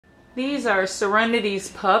These are Serenity's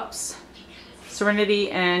pups, Serenity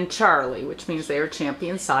and Charlie, which means they are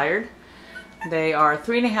champion sired. They are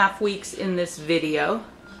 3.5 weeks in this video.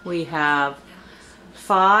 We have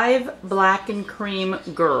 5 black and cream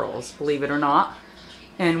girls, believe it or not,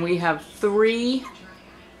 and we have 3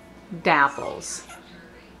 dapples.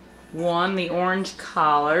 One, the orange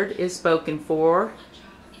collared, is spoken for,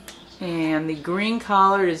 and the green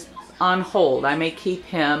collared is on hold. I may keep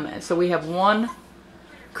him. So we have 1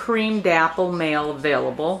 cream dapple male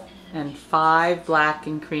available and 5 black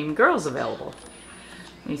and cream girls available.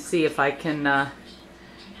 Let me see if I can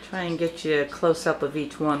try and get you a close-up of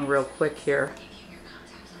each one real quick here.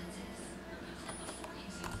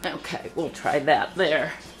 Okay, we'll try that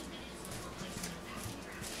there.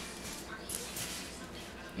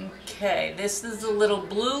 Okay, this is the little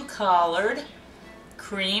blue collared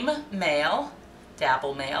cream male,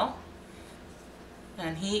 dapple male,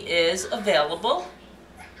 and he is available.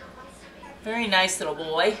 Very nice little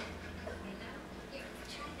boy.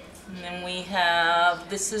 And then we have,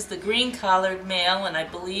 this is the green collared male, and I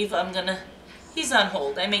believe he's on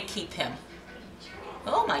hold. I may keep him.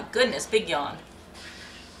 Oh my goodness, big yawn.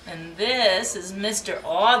 And this is Mr.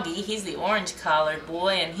 Augie. He's the orange collared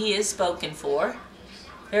boy, and he is spoken for.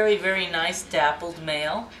 Very, very nice dappled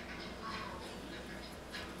male.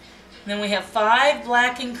 And then we have 5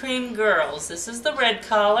 black and cream girls. This is the red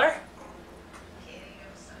collar.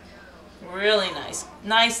 Really nice.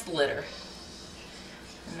 Nice litter.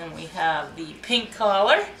 And then we have the pink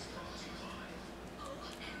collar.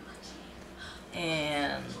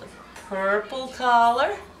 And the purple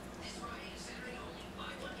collar.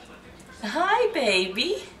 Hi,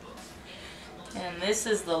 baby. And this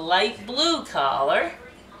is the light blue collar.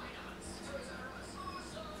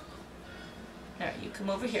 All right, you come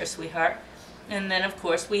over here, sweetheart. And then, of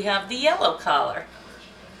course, we have the yellow collar.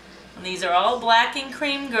 And these are all black and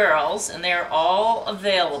cream girls, and they're all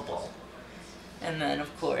available. And then,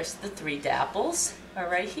 of course, the 3 dapples are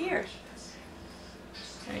right here.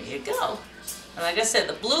 There you go. And like I said,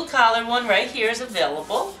 the blue collared one right here is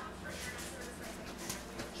available.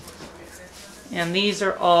 And these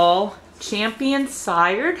are all champion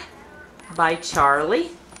sired by Charlie.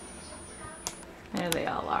 There they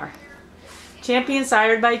all are. Champion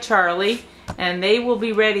sired by Charlie, and they will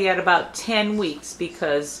be ready at about 10 weeks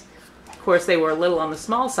because, of course, they were a little on the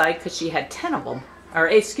small side because she had 10 of them, or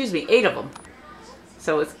excuse me, 8 of them.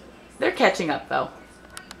 So they're catching up though.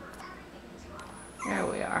 There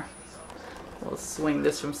we are. We'll swing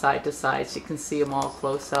this from side to side so you can see them all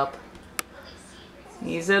close up.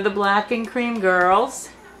 These are the black and cream girls.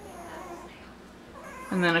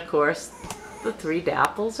 And then, of course, the 3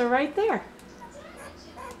 dapples are right there.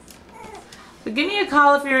 So give me a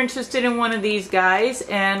call if you're interested in one of these guys,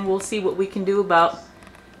 and we'll see what we can do about,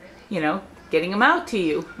 getting them out to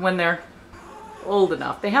you when they're old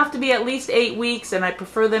enough. They have to be at least 8 weeks, and I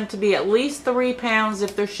prefer them to be at least 3 pounds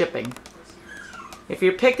if they're shipping. If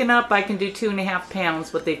you're picking up, I can do 2.5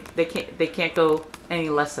 pounds, but they can't go any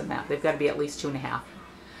less than that. They've got to be at least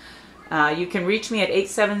 2.5. You can reach me at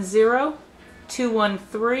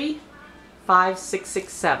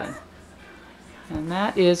 870-213-5667. And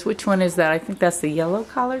that is, which one is that? I think that's the yellow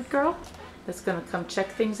collared girl that's going to come check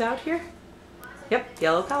things out here. Yep,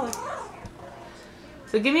 yellow collar.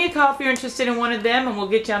 So give me a call if you're interested in one of them, and we'll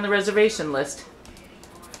get you on the reservation list.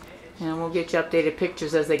 And we'll get you updated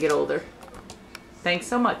pictures as they get older. Thanks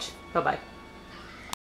so much. Bye-bye.